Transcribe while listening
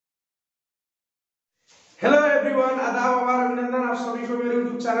Hello everyone, आदाब, आभार, अभिनंदन आप सभी को मेरे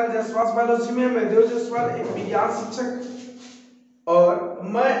यूट्यूब चैनल जसवास बायोलॉजी में। मैं देव जसवाल, एक विज्ञान शिक्षक, और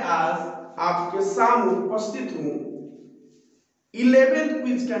मैं आज आपके सामने उपस्थित हूँ 11th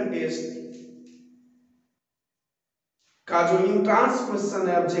क्विज कंटेस्ट का जो इंट्रांस क्वेश्चन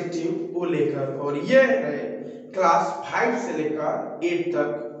है ऑब्जेक्टिव वो लेकर, और ये है क्लास 5 से लेकर 8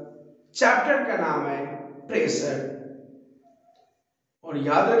 तक। चैप्टर का नाम है प्रेशर। और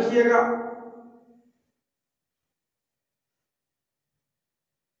याद रखिएगा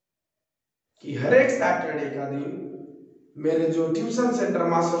कि हर एक सैटरडे का दिन मेरे जो ट्यूशन सेंटर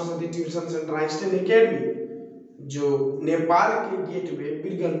मां Saraswati tuition centre Einstein academy जो नेपाल के गेट वे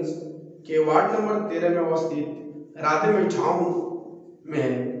बीरगंज के वार्ड नंबर 13 में अवस्थित राधे में ठाउन में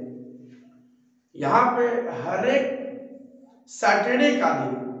है। यहाँ पे हर एक सैटरडे का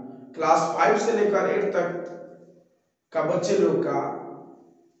दिन क्लास 5 से लेकर 8 तक का बच्चे लोग का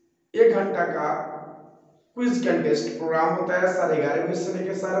 1 घंटा का क्विज कंटेस्ट प्रोग्राम होता है 11:30 बजे से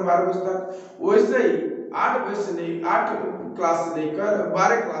लेकर 12:30 बजे तक। वैसे ही 8 बजे से लेकर 8 क्लास से लेकर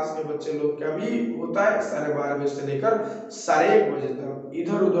 12 क्लास के बच्चे लोग का भी होता है 12:30 बजे से लेकर 1:30 बजे तक।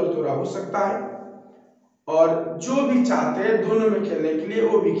 इधर उधर थोड़ा हो सकता है, और जो भी चाहते हैं दोनों में खेलने के लिए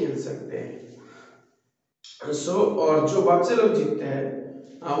वो भी खेल सकते हैं। और जो बच्चे लोग जीतते हैं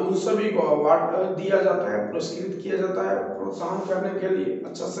उन सभी को अवार्ड दिया जाता है, पुरस्कृत किया जाता है, प्रोत्साहन करने के लिए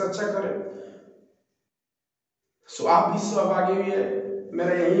अच्छा से अच्छा करें। आप भी सहभागी हुए,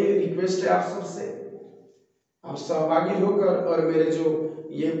 मेरा यही रिक्वेस्ट है आप सबसे, आप सहभागी होकर और मेरे जो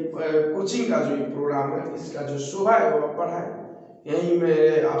ये कोचिंग का जो ये प्रोग्राम है इसका जो शोभा है वो पढ़ाए, यही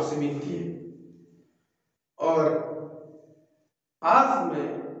मेरे आपसे विनती है। और आज मैं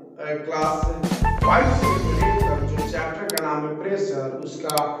क्लास 5 से लेकर जो चैप्टर का नाम है प्रेशर,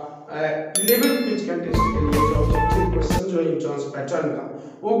 उसका 11th क्विज कंटेस्ट के लिए जो ऑब्जेक्टिव क्वेश्चन जो इंट्रांस पैटर्न का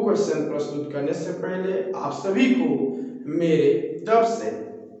वो क्वेश्चन प्रस्तुत करने से पहले आप सभी को मेरे तरफ से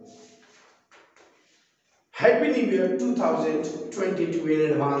happy new year 2022 in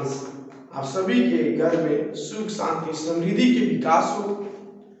advance. आप सभी के घर में सुख शांति समृद्धि के विकास हो,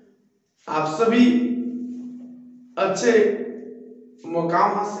 आप सभी अच्छे मुकाम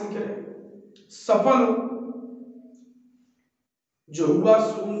हासिल करें, सफल हो। जो हुआ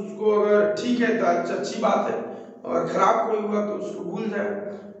उसको अगर ठीक है तो अच्छी बात है, और खराब कोई हुआ तो उसको भूल जाए।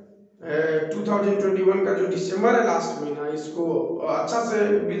 2021 का जो दिसंबर है लास्ट महीना, इसको अच्छा से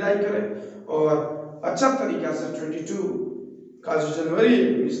विदाई करें और अच्छा तरीका से 22 का जो जनवरी है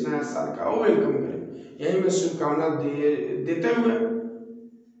इस नया साल का वो वेलकम करें। यही मैं शुभकामना देते हुए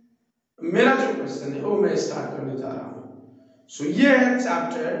मेरा जो क्वेश्चन है वो मैं स्टार्ट करने जा रहा हूँ। ये है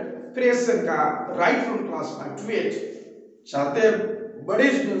चैप्टर प्रेशर का, राइट फ्रॉम क्लास 5 to 8। चाहते हैं बड़े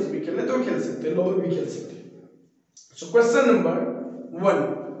स्टूडेंट्स भी खेले तो खेल सकते हैं, लोग भी खेल सकते हैं। क्वेश्चन नंबर 1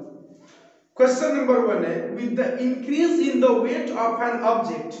 है, with the increase in the weight of an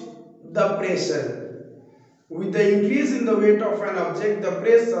object the pressure, with the increase in the weight of an object the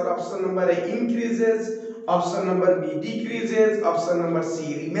pressure, option number A increases, option number B decreases, option number C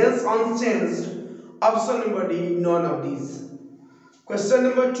remains unchanged, option number D none of these. Question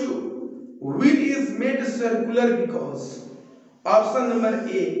number 2, wheel is made circular because, option number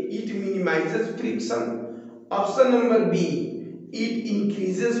A it minimizes friction, option number B it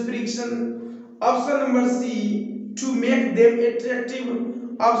increases friction, option number C to make them attractive,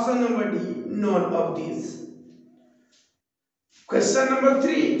 option number D none of these. Question number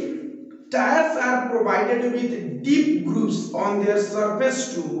 3, tires are provided with deep grooves on their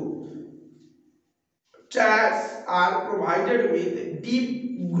surface to, tires are provided with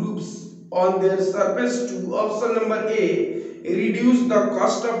deep grooves on their surface to, option number A reduce the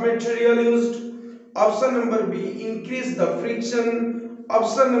cost of material used, option number B increase the friction,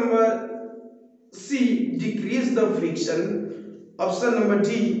 option number C decrease the friction, option number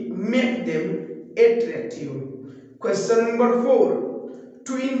D make them attractive. Question number 4,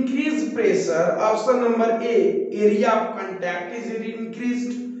 to increase pressure, option number A area of contact is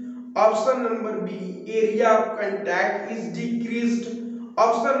increased, option number B area of contact is decreased,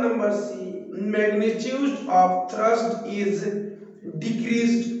 option number C magnitude of thrust is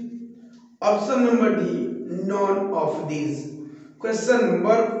decreased, option number D none of these. Question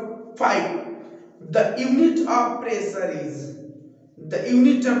number 5, the unit of pressure is, the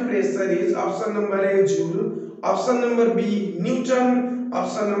unit of pressure is, option number A joule, option number B newton,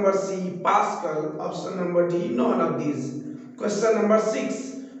 option number C pascal, option number D none of these. Question number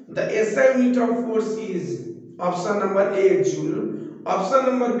 6, the SI unit of force is, option number A joule, option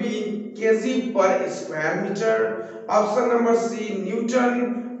number B kg per square meter, option number C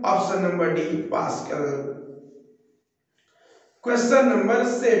newton, option number D pascal. Question number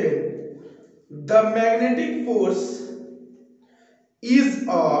 7, The magnetic force is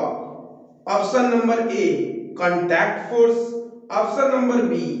a option number A contact force, option number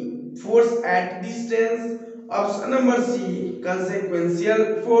B force at distance, option number C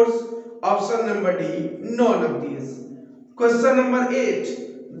consequential force, option number D none of these. Question number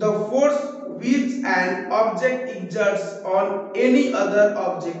 8. The force which an object exerts on any other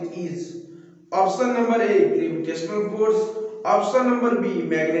object is option number A gravitational force, option number B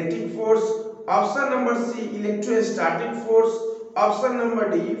magnetic force, option number C electrostatic force, option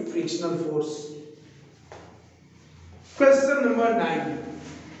number D frictional force. Question number 9.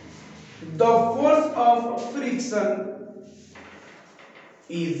 The force of friction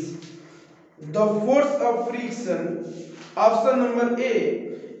is option number A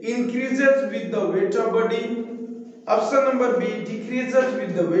increases with the weight of body, option number B decreases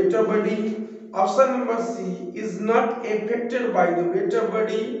with the weight of body, option number C is not affected by the weight of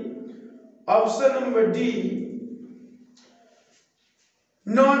body, option number D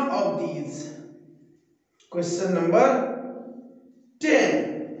none of these. Question number 10.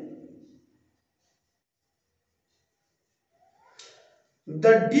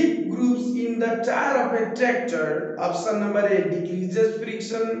 The deep grooves in the tire of a tractor, option number A decreases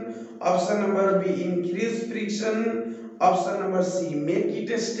friction, option number B increase friction, option number C make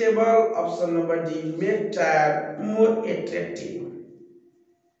it stable, option number D make tire more attractive.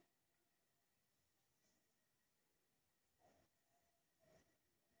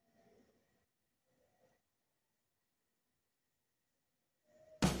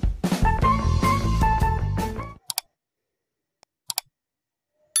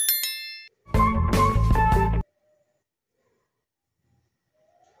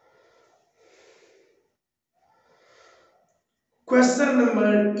 Question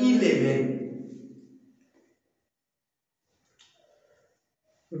number 11.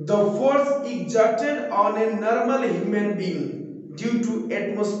 The force exerted on a normal human being due to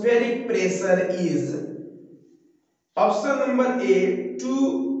atmospheric pressure is option number A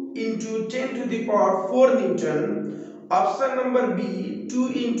 2 into 10 to the power 4 Newton, option number B 2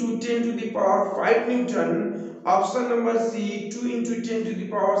 into 10 to the power 5 Newton, option number C 2 into 10 to the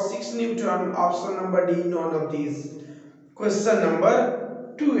power 6 Newton, option number D none of these. Question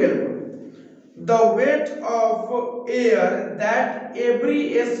number 12. The weight of air that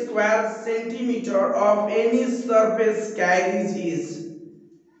every square centimeter of any surface carries is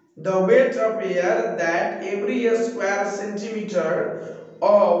the weight of air that every square centimeter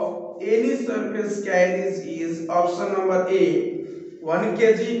of any surface carries is option number A 1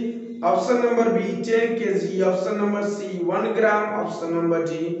 kg, option number B 10 kg, option number C 1 gram, option number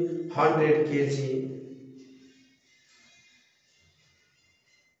D 100 kg.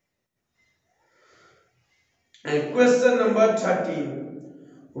 And question number 13.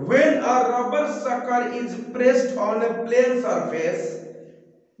 When a rubber sucker is pressed on a plane surface,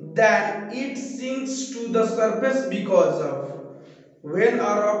 then it sinks to the surface because of. When a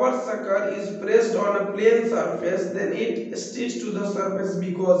rubber sucker is pressed on a plane surface, then it sticks to the surface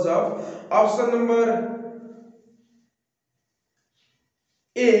because of option number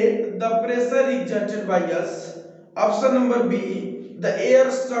A, the pressure exerted by us, option number B, the air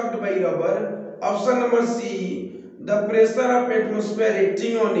sucked by rubber, option number C, the pressure of atmosphere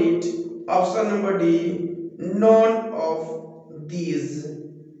acting on it, option number D, none of these.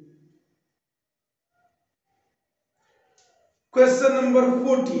 Question number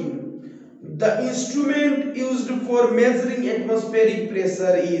 14. The instrument used for measuring atmospheric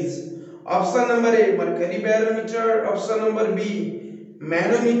pressure is option number A mercury barometer, option number B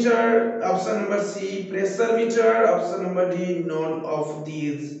manometer, option number C pressure meter, option number D none of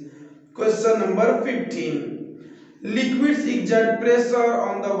these. Question number 15. Liquids exert pressure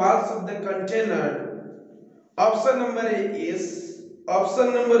on the walls of the container. Option number A is,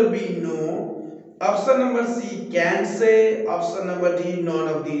 option number B no, option number C can say, option number D none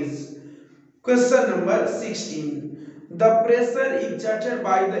of these. Question number 16. The pressure exerted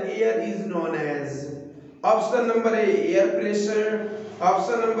by the air is known as option number A air pressure,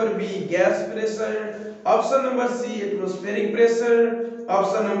 option number B gas pressure, option number C atmospheric pressure,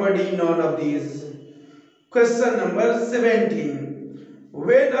 option number D none of these. Question number 17.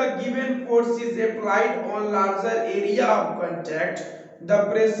 When a given force is applied on larger area of contact,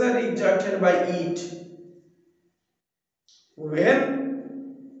 the pressure exerted by it.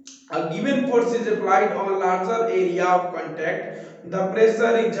 When a given force is applied on larger area of contact, the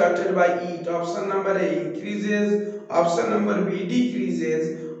pressure exerted by it. Option number A increases, option number B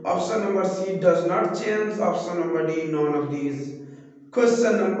decreases, option number C does not change, option number D none of these.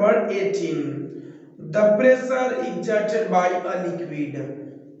 Question number 18. The pressure exerted by a liquid.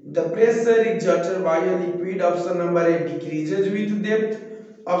 The pressure exerted by a liquid, option number A, decreases with depth,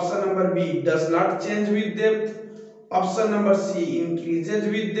 option number B, does not change with depth, option number C, increases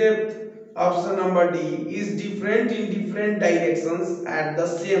with depth, option number D, is different in different directions at the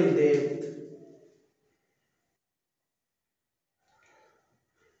same depth.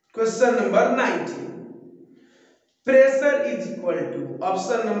 Question number 19. Pressure is equal to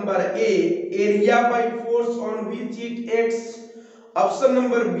option number A, area by force on which it acts, option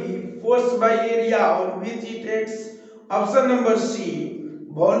number B, force by area on which it acts, option number C,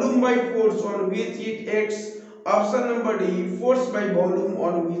 volume by force on which it acts, option number D, force by volume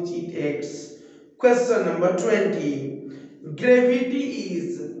on which it acts. Question number 20. Gravity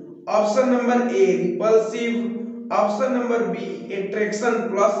is option number A, repulsive, option number B, attraction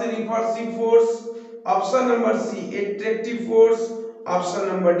plus repulsive force, option number C, attractive force, option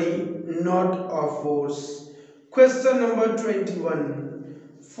number D, not a force. Question number 21.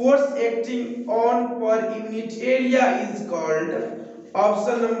 Force acting on per unit area is called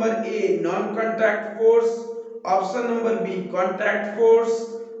option number A, non-contact force, option number B, contact force,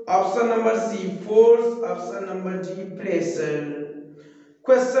 option number C, force, option number D, pressure.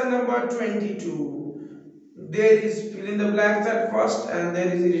 Question number 22. There is fill in the blanks at first and there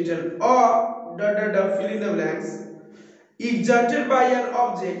is written or fill in the blanks. Exerted by an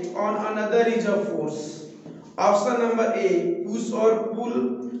object on another is a force. Option number A, push or pull.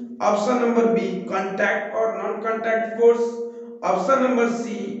 Option number B, contact or non-contact force. Option number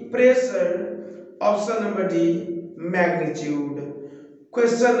C, pressure. Option number D, magnitude.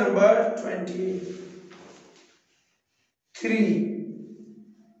 Question number 23.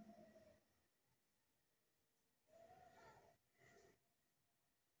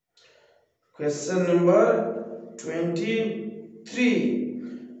 Question number 23.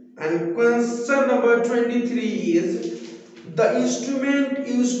 And question number 23 is the instrument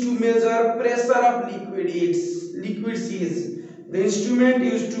used to measure pressure of liquids is. The instrument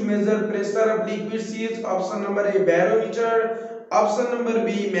used to measure pressure of liquids is option number A, barometer, option number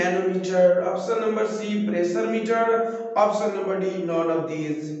B, manometer, option number C, pressure meter, option number D, none of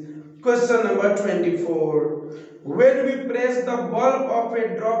these. Question number 24. When we press the bulb of a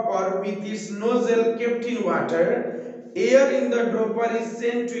dropper with its nozzle kept in water, air in the dropper is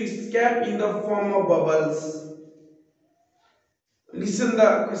sent to escape in the form of bubbles. Listen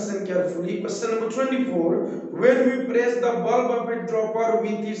the question carefully. Question number 24. When we press the bulb of a dropper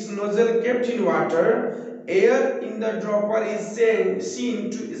with its nozzle kept in water, air in the dropper is seen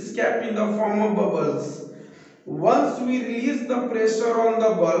to escape in the form of bubbles. Once we release the pressure on the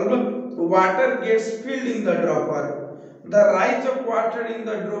bulb, water gets filled in the dropper. The rise of water in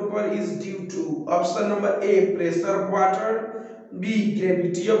the dropper is due to option number A, pressure of water, B,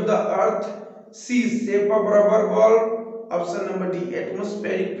 gravity of the earth, C, shape of rubber bulb, option number D,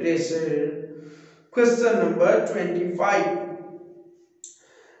 atmospheric pressure. Question number 25.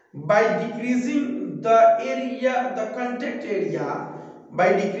 By decreasing the contact area,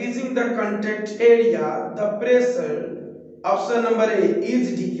 the pressure, option number A,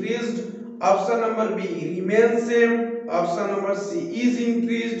 is decreased, option number B, remains same, option number C, is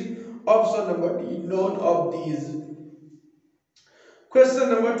increased, option number D, none of these. Question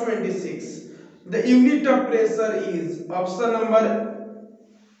number 26. The unit of pressure is option number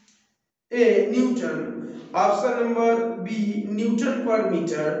A, Newton, option number B, Newton per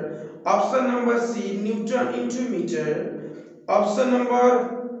meter, option number C, Newton into meter, option number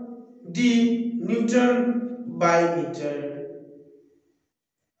D, Newton by meter.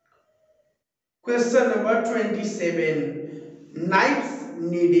 Question number 27. Knives,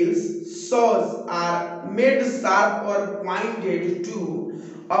 needles, saws are made sharp or pointed to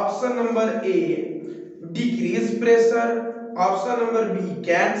option number A, decrease pressure, option number B,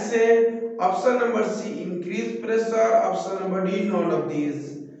 can't say, option number C, increase pressure, option number D, none of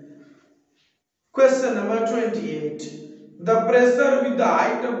these. Question number 28. The pressure with the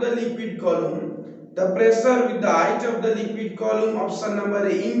height of the liquid column. Option number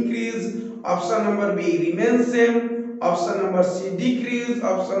A, increase, option number B, remain same, option number C, decrease,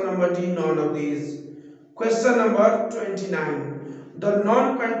 option number D, none of these. Question number 29. The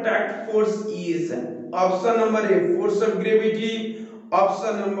non-contact force is option number A, force of gravity,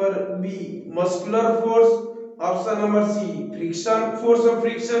 option number B, muscular force, option number C, force of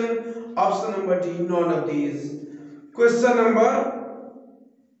friction, option number D, none of these. Question number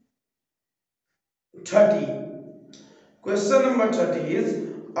 30. Question number 30 is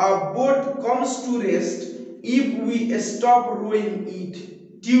a boat comes to rest if we stop rowing it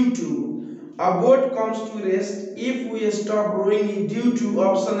due to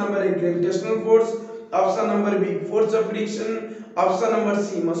option number A, gravitational force, option number B, force of friction, Option number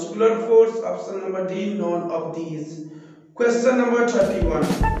C, muscular force. Option number D, none of these. Question number 31. A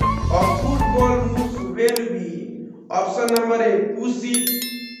football moves when we. Option number A, push it.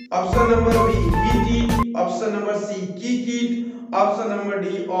 Option number B, hit it. Option number C, kick it. Option number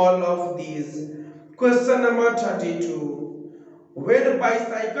D, all of these. Question number 32. When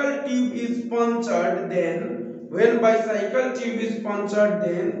bicycle tube is punctured, then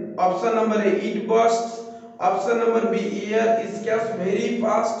option number A, it bursts. Option number B, air escapes very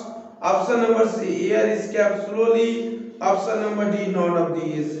fast. Option number C, air escapes slowly. Option number D, none of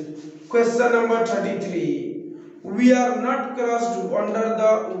these. Question number 33. We are not crushed under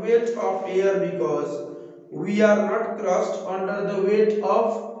the weight of air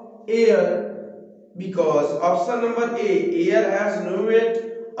because option number A, air has no weight.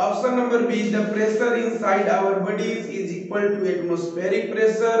 Option number B, the pressure inside our bodies is equal to atmospheric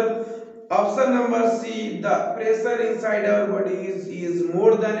pressure. Option number C, the pressure inside our bodies is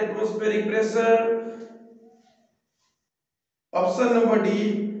more than atmospheric pressure. Option number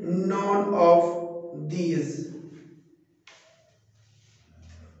D, none of these.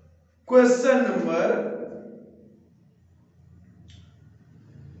 Question number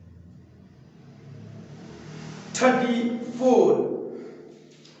 34.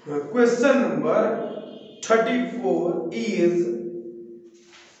 Question number 34 is,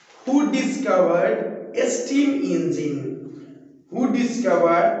 who discovered a steam engine?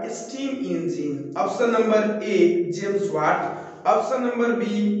 Option number A, James Watt. Option number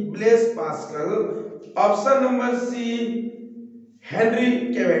B, Blaise Pascal. Option number C,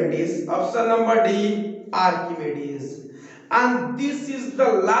 Henry Cavendish. Option number D, Archimedes. And this is the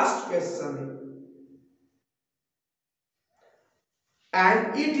last question.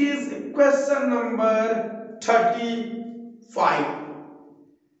 And it is question number 35.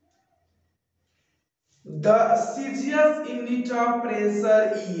 The Celsius unit of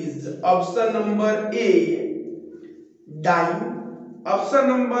pressure is option number A, dime. Option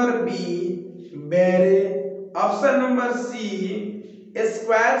number B, bar. Option number C,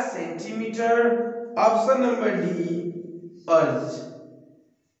 square centimeter. Option number D, अर्ज।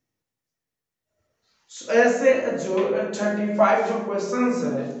 ऐसे जो 35 जो questions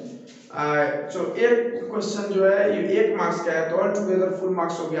है, जो एक question जो है ये 1 मार्क्स का है, तो ऑल टुगेदर फुल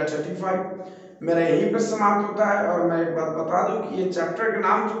मार्क्स हो गया 35। मेरा यहीं पे समाप्त होता है। और मैं एक बात बता दूं कि ये चैप्टर का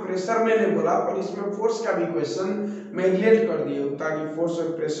नाम जो प्रेशर मैंने बोला, पर इसमें फोर्स का भी क्वेश्चन मैं रिलेट कर दिया हूं, ताकि फोर्स और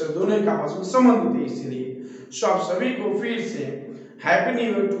प्रेशर दोनों का आपस में संबंध है। इसीलिए सो आप सभी को फिर से हैप्पी न्यू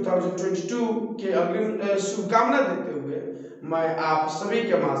ईयर 2022 के अग्रिम शुभकामना देते हुए मैं आप सभी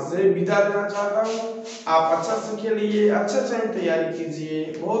के माध्यम से विदा लेना चाहता हूँ। आप अच्छा से खेलिए, अच्छा तैयारी कीजिए,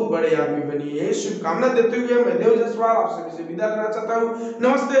 बहुत बड़े आदमी बनिए, यही शुभकामना देते हुए मैं देव जसवाल आप सभी से विदा लेना चाहता हूँ।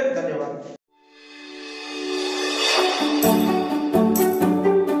 नमस्ते, धन्यवाद।